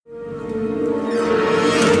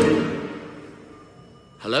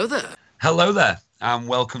Hello there. Hello there, and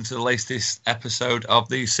welcome to the latest episode of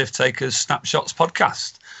the Sith Takers Snapshots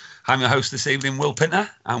podcast. I'm your host this evening, Will Pinter,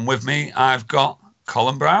 and with me I've got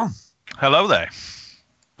Colin Brown. Hello there.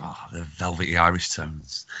 Oh, the velvety Irish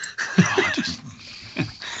tones.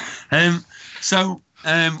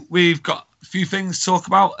 We've got a few things to talk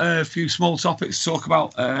about, a few small topics to talk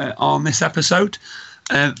about on this episode.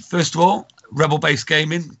 First of all, Rebel Base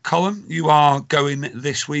Gaming. Colin, you are going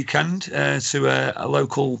this weekend to a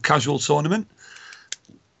local casual tournament.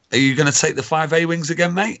 Are you going to take the 5A wings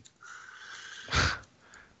again, mate?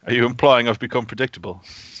 Are you implying I've become predictable?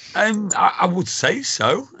 I would say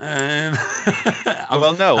so.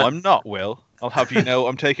 Well, no, I'm not, Will. I'll have you know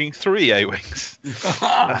I'm taking 3 A-wings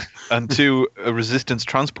and 2 resistance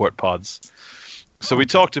transport pods. So we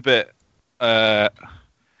talked a bit,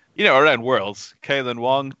 around Worlds. Kalen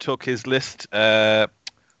Wong took his list that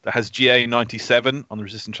has GA97 on the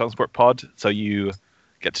resistance transport pod. So you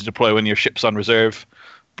get to deploy when your ship's on reserve,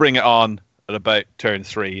 bring it on at about turn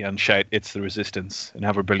 3 and shout, "It's the resistance," and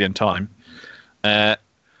have a brilliant time.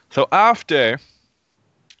 So after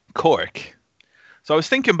Cork, so I was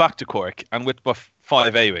thinking back to Cork and with my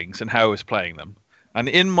 5 A-wings and how I was playing them. And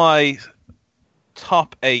in my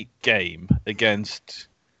top 8 game against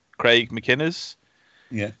Craig McInnes,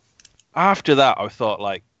 after that I thought,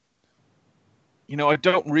 I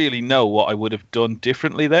don't really know what I would have done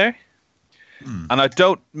differently there. And I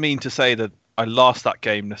don't mean to say that I lost that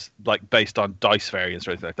game based on dice variance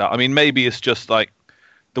or anything like that. I mean, maybe it's just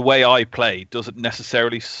the way I play doesn't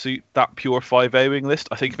necessarily suit that pure 5 A-wing list.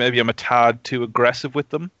 I think maybe I'm a tad too aggressive with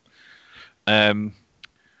them. So,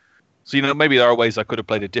 maybe there are ways I could have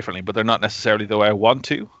played it differently, but they're not necessarily the way I want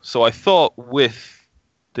to. So I thought with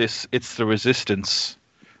this, it's the resistance,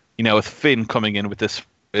 with Finn coming in with this,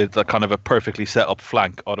 it's a kind of a perfectly set up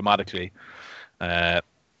flank automatically.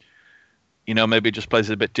 Maybe it just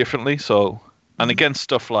plays it a bit differently. So, and against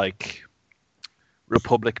stuff like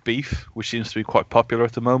Republic Beef, which seems to be quite popular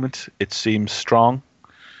at the moment, it seems strong.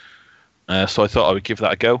 So I thought I would give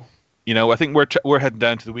that a go. I think we're heading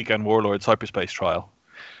down to the Weekend Warlords Hyperspace trial.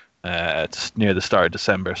 It's near the start of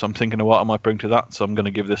December, so I'm thinking of what I might bring to that. So I'm going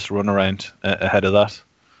to give this a run around ahead of that.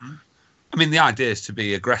 I mean, the idea is to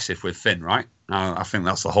be aggressive with Finn, right? I think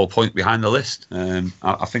that's the whole point behind the list.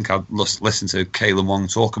 I think I've listened to Kalen Wong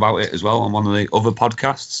talk about it as well on one of the other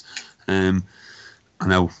podcasts. I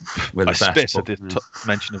know we're the I best. spit at the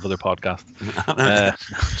mention of other podcasts.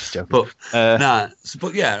 Just joking.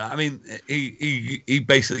 But yeah, I mean, he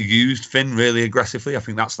basically used Finn really aggressively. I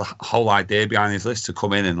think that's the whole idea behind his list, to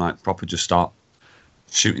come in and proper just start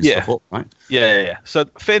shooting stuff up, right? Yeah. So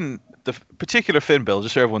Finn, the particular Finn build,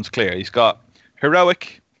 just so everyone's clear, he's got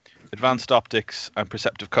heroic, advanced optics, and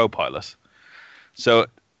perceptive co-pilot. So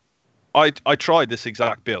I tried this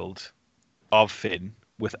exact build of Finn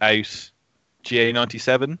without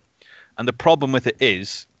GA97, and the problem with it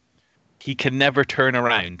is he can never turn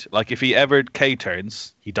around. If he ever K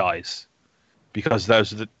turns, he dies, because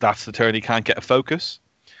that's the turn he can't get a focus.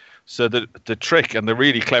 So the trick and the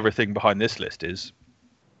really clever thing behind this list is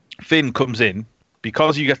Finn comes in,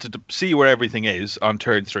 because you get to see where everything is on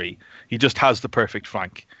turn 3. He just has the perfect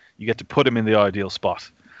flank. You get to put him in the ideal spot,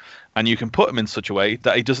 and you can put him in such a way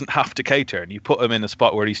that he doesn't have to K turn. You put him in a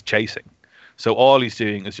spot where he's chasing. So all he's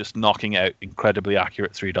doing is just knocking out incredibly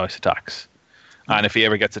accurate 3 dice attacks. And if he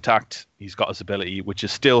ever gets attacked, he's got his ability, which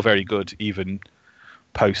is still very good, even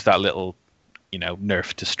post that little,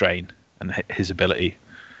 nerf to strain and his ability.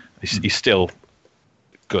 He's still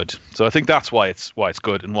good. So I think that's why it's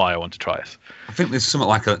good and why I want to try it. I think there's something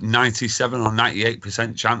like a 97 or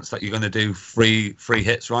 98% chance that you're going to do free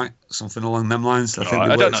hits, right? Something along them lines. I don't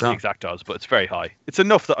know the exact odds, but it's very high. It's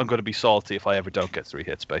enough that I'm going to be salty if I ever don't get 3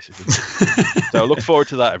 hits, basically. So look forward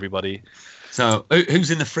to that, everybody. So who's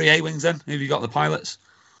in the 3 A-wings then? Who have you got the pilots?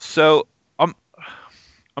 So I'm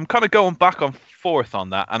kind of going back and forth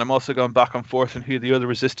on that, and I'm also going back and forth on who the other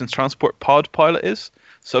resistance transport pod pilot is.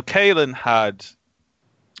 So Kalen had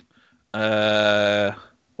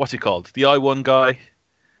what's he called? The I1 guy.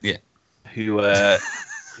 Yeah. Who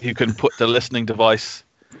can put the listening device.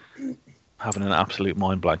 Having an absolute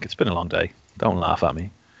mind blank. It's been a long day. Don't laugh at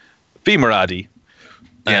me. Vimaradi.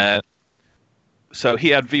 Yeah. So he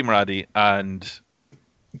had Vimaradi, and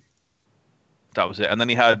that was it. And then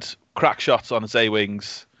he had crack shots on his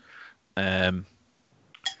A-wings. But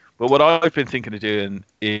what I've been thinking of doing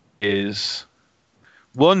is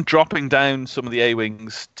one, dropping down some of the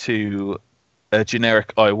A-wings to a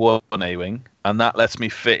generic I1 A-wing, and that lets me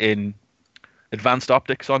fit in advanced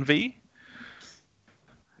optics on V.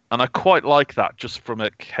 And I quite like that, just from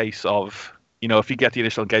a case of if you get the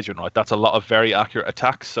initial engagement right, that's a lot of very accurate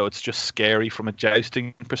attacks. So it's just scary from a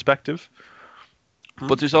jousting perspective.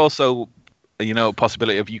 But there's also, a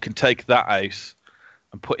possibility of you can take that out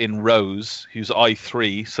and put in Rose, who's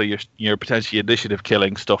I3, so you're potentially initiative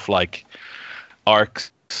killing stuff like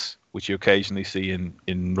arcs, which you occasionally see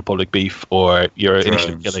in Republic Beef, or you're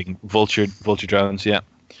initiative killing vulture drones, yeah.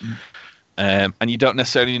 And you don't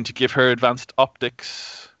necessarily need to give her advanced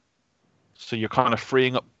optics, so you're kind of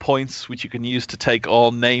freeing up points which you can use to take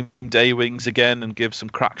all named A-Wings again and give some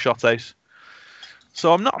crack shots out.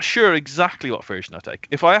 So I'm not sure exactly what version I'll take.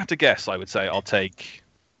 If I had to guess, I would say I'll take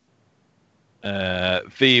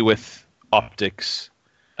V with optics,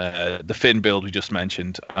 the Finn build we just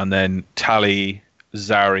mentioned, and then Tali,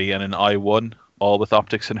 Zari, and an I1, all with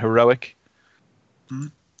optics and heroic. Okay.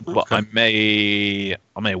 But I may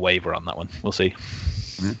waver on that one. We'll see.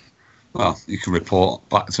 Yeah. Well, you can report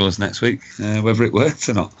back to us next week whether it works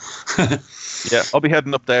or not. Yeah, I'll be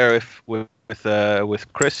heading up there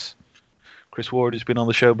with Chris. Chris Ward has been on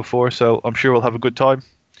the show before, so I'm sure we'll have a good time.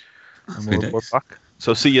 And we're back.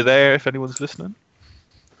 So see you there if anyone's listening.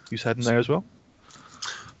 Who's heading there as well?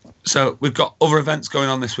 So we've got other events going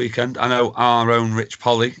on this weekend. I know our own Rich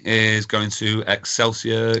Polly is going to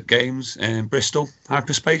Excelsior Games in Bristol,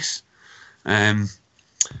 Hyperspace.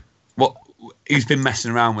 He's been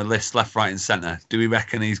messing around with lists left, right, and centre. Do we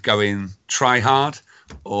reckon he's going try hard,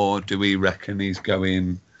 or do we reckon he's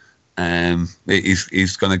going?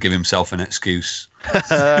 He's going to give himself an excuse.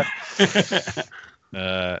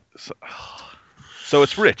 So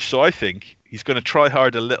it's Rich. So I think he's going to try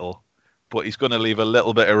hard a little, but he's going to leave a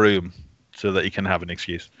little bit of room so that he can have an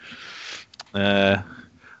excuse. I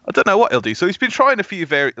don't know what he'll do. So he's been trying a few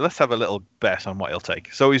Let's have a little bet on what he'll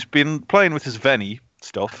take. So he's been playing with his Veni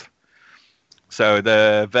stuff. So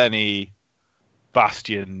the Veni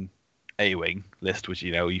Bastion A-Wing list, which he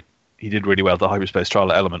did really well the Hyperspace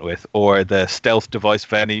Trial Element with, or the Stealth Device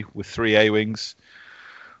Veni with 3 A-Wings.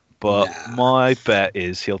 But my bet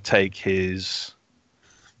is he'll take his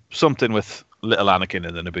something with little Anakin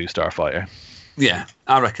and the Naboo Starfighter. Yeah,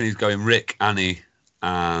 I reckon he's going Rick, Annie,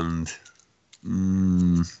 and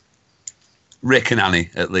Rick and Annie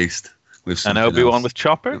at least. With and Obi-Wan with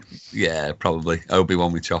Chopper? Yeah, probably.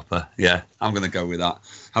 Obi-Wan with Chopper. Yeah, I'm going to go with that.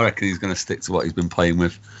 I reckon he's going to stick to what he's been playing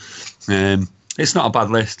with. It's not a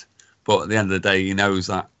bad list, but at the end of the day, he knows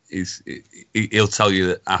that he'll tell you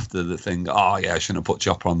that after the thing, oh yeah, I shouldn't have put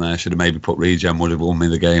Chopper on there. Should have maybe put Regen, would have won me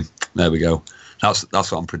the game. There we go. That's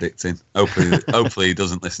what I'm predicting. Hopefully he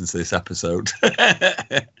doesn't listen to this episode.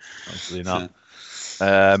 Hopefully not.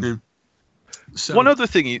 So, one other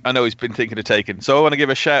thing I know he's been thinking of taking. So I want to give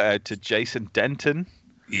a shout out to Jason Denton.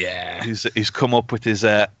 Yeah. Who's come up with his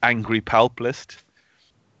Angry Palp list.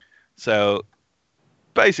 So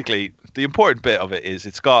basically, the important bit of it is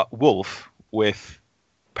it's got Wolf with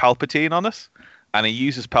Palpatine on it. And he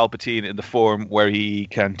uses Palpatine in the form where he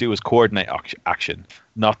can do his coordinate action,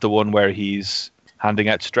 not the one where he's handing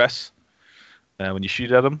out stress when you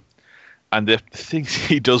shoot at him. And the things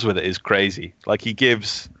he does with it is crazy. Like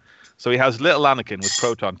so he has little Anakin with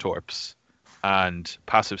proton torps and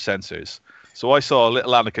passive sensors. So I saw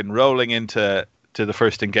little Anakin rolling into the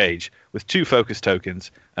first engage with 2 focus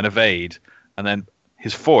tokens, an evade, and then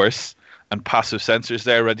his force and passive sensors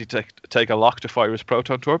there ready to take a lock to fire his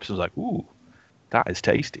proton torps. I was like, ooh. That is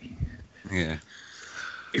tasty. Yeah.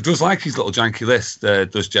 He does like his little janky list,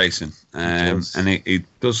 does Jason. And he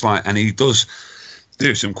does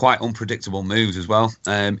do some quite unpredictable moves as well.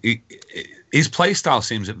 His play style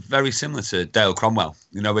seems very similar to Dale Cromwell.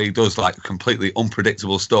 Where he does like completely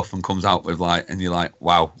unpredictable stuff and comes out with and you're like,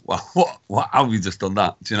 wow, what how have you just done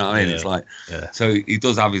that? Do you know what I mean? Yeah. It's like, so he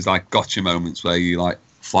does have his like gotcha moments where you like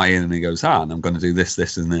fly in and he goes, and I'm going to do this,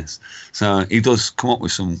 this, and this. So he does come up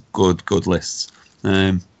with some good lists.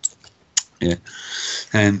 Yeah,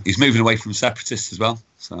 and he's moving away from Separatists as well.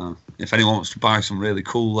 So if anyone wants to buy some really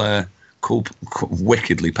cool,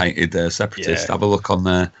 wickedly painted Separatists, have a look on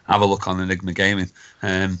Enigma Gaming.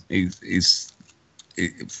 He's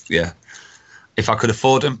if I could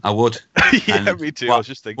afford him, I would. Yeah, me too. I was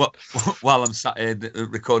just thinking. While I'm sat here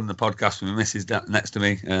recording the podcast with my missus next to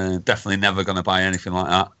me, definitely never going to buy anything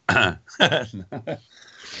like that.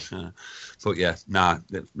 But yeah,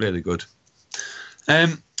 really good.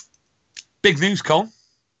 Big news, Colin,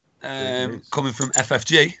 coming from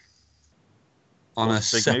FFG on a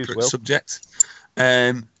separate subject.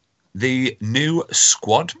 The new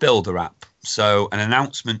Squad Builder app. So an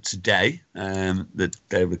announcement today that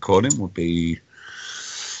they're recording will be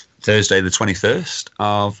Thursday the 21st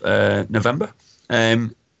of November.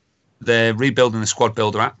 they're rebuilding the Squad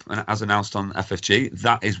Builder app, and as announced on FFG,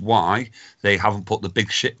 that is why they haven't put the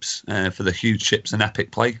big ships for the huge ships and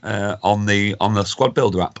epic play on the Squad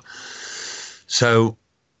Builder app. So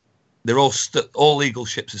they're all Eagle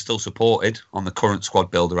ships are still supported on the current Squad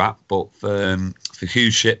Builder app, but for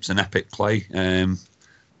huge ships and epic play,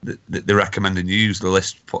 they're recommending you use the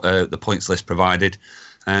list, the points list provided,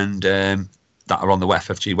 and that are on the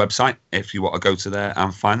FFG website if you want to go to there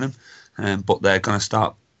and find them. But they're going to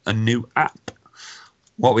start a new app.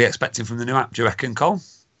 What are we expecting from the new app, do you reckon, Cole?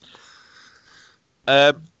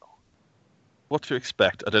 What to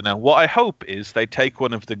expect? I don't know. What I hope is they take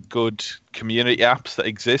one of the good community apps that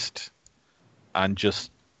exist and just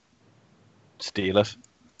steal it.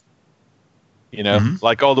 You know,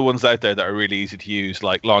 like all the ones out there that are really easy to use,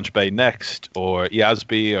 like Launch Bay Next or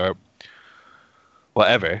Yasby or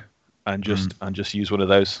whatever, and just use one of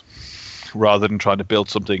those rather than trying to build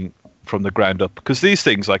something from the ground up. Because these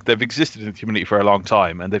things, like, they've existed in the community for a long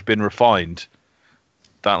time and they've been refined.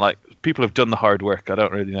 That, like, people have done the hard work. I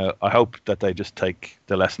don't really know. I hope that they just take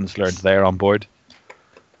the lessons learned there on board.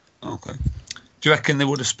 Okay. Do you reckon they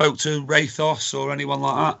would have spoke to Rathos or anyone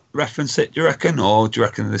like that, reference it, do you reckon? Or do you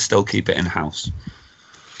reckon they still keep it in-house?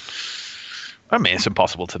 I mean, it's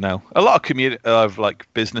impossible to know. A lot of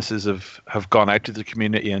businesses have gone out to the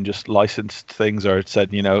community and just licensed things or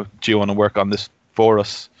said, you know, do you want to work on this for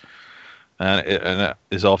us? And it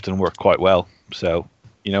has often worked quite well. So,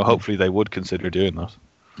 you know, hopefully they would consider doing that.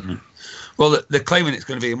 Mm-hmm. Well, they're claiming it's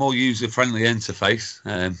going to be a more user-friendly interface.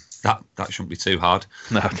 That shouldn't be too hard.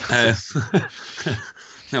 No.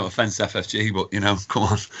 No offence, FFG, but, you know, come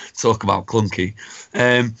on, talk about clunky.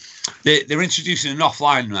 They're introducing an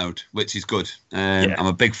offline mode, which is good. I'm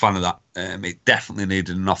a big fan of that. It definitely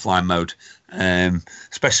needed an offline mode,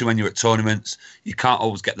 especially when you're at tournaments. You can't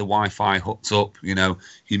always get the Wi-Fi hooked up. You know,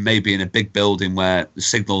 you may be in a big building where the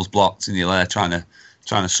signal's blocked and you're there trying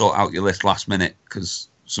to sort out your list last minute because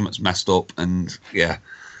something's messed up. And yeah,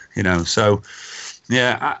 you know, so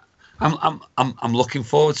yeah, I'm looking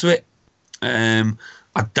forward to it.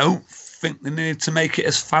 I don't think they need to make it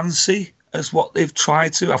as fancy as what they've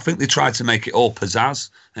tried to. I think they tried to make it all pizzazz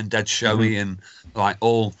and dead showy and like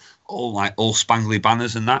all spangly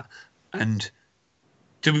banners and that. And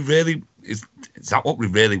do we really is that what we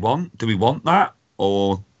really want? Do we want that,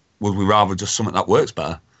 or would we rather just something that works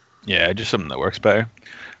better? Yeah, just something that works better.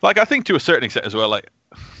 Like, I think to a certain extent as well. Like,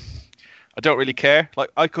 I don't really care. Like,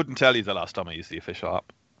 I couldn't tell you the last time I used the official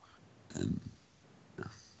app.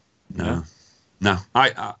 No. No,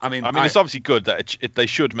 I mean, it's obviously good that they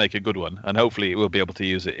should make a good one, and hopefully we'll be able to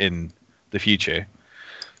use it in the future.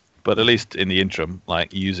 But at least in the interim,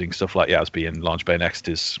 like, using stuff like Yasby and Launch Bay Next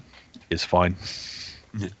is fine.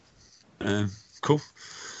 Yeah. Cool.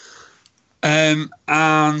 And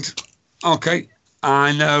okay,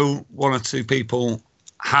 I know one or two people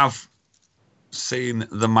have seen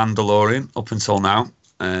The Mandalorian up until now.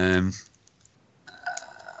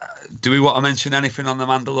 Do we want to mention anything on The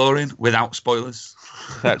Mandalorian without spoilers?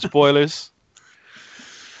 Without spoilers.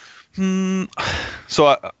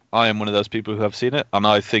 So I am one of those people who have seen it, and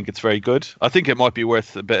I think it's very good. I think it might be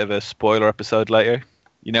worth a bit of a spoiler episode later.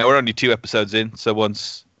 You know, we're only 2 episodes in, so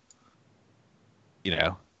once, you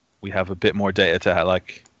know, we have a bit more data to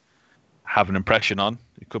like have an impression on,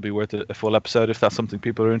 it could be worth a full episode if that's something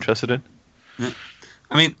people are interested in. Yeah.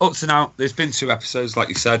 I mean, up to now, there's been 2 episodes, like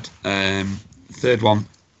you said. Third one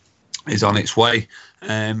is on its way.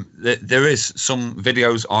 There is some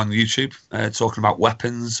videos on YouTube talking about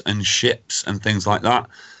weapons and ships and things like that.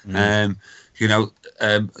 You know,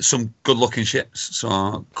 some good looking ships. So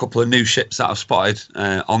a couple of new ships that I've spotted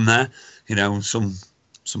on there. You know, some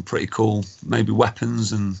pretty cool maybe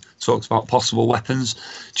weapons, and talks about possible weapons.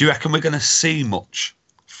 Do you reckon we're going to see much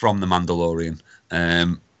from The Mandalorian,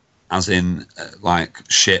 as in like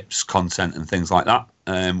ships, content and things like that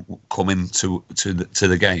coming to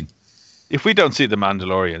the game? If we don't see the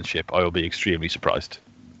Mandalorian ship, I will be extremely surprised.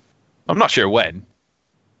 I'm not sure when,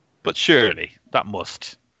 but surely that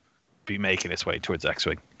must be making its way towards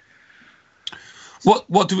X-Wing.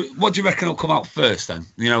 What do you reckon will come out first then?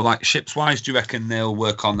 You know, like ships wise, do you reckon they'll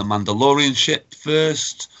work on the Mandalorian ship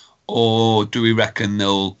first, or do we reckon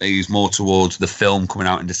they'll ease more towards the film coming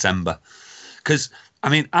out in December? Because I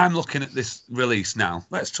mean, I'm looking at this release now.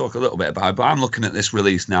 Let's talk a little bit about it, but I'm looking at this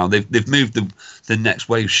release now. They've moved the next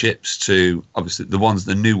wave ships to, obviously,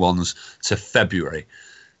 the new ones to February.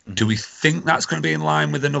 Do we think that's going to be in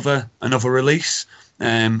line with another release?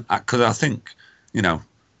 Because I think, you know,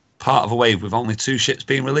 part of a wave with only 2 ships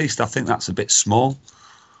being released, I think that's a bit small.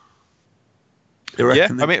 I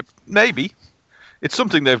mean, maybe. It's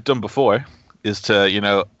something they've done before, is to, you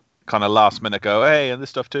know, kind of last minute go, hey, and this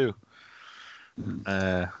stuff too.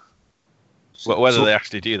 Whether they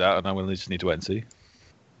actually do that, and I will just need to wait and see.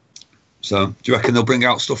 So, do you reckon they'll bring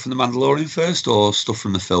out stuff from The Mandalorian first, or stuff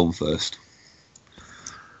from the film first?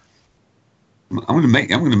 I'm going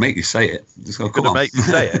to make you say it. Just go, come on. Make me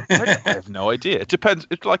say it. I have no idea. It depends.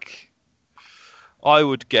 It's like, I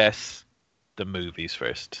would guess the movies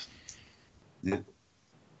first. Yeah.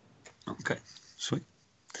 Okay. Sweet.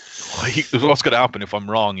 What's going to happen if I'm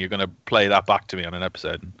wrong? You're going to play that back to me on an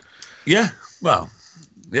episode. Yeah. Well.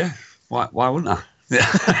 Yeah. Why wouldn't I?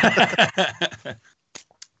 Yeah.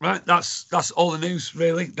 Right. That's all the news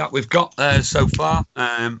really that we've got so far.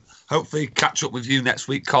 Hopefully catch up with you next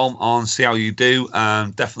week, Colm, on see how you do.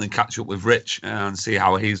 Definitely catch up with Rich and see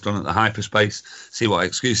how he's done at the hyperspace. See what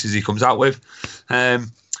excuses he comes out with.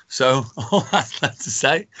 So all that's left to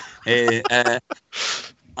say. I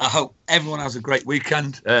hope everyone has a great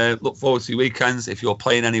weekend. Look forward to your weekends. If you're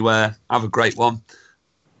playing anywhere, have a great one.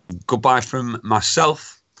 Goodbye from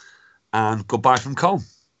myself and goodbye from Colm.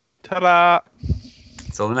 Ta-da!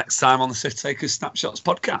 Until the next time on the Sith Takers Snapshots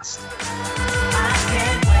podcast.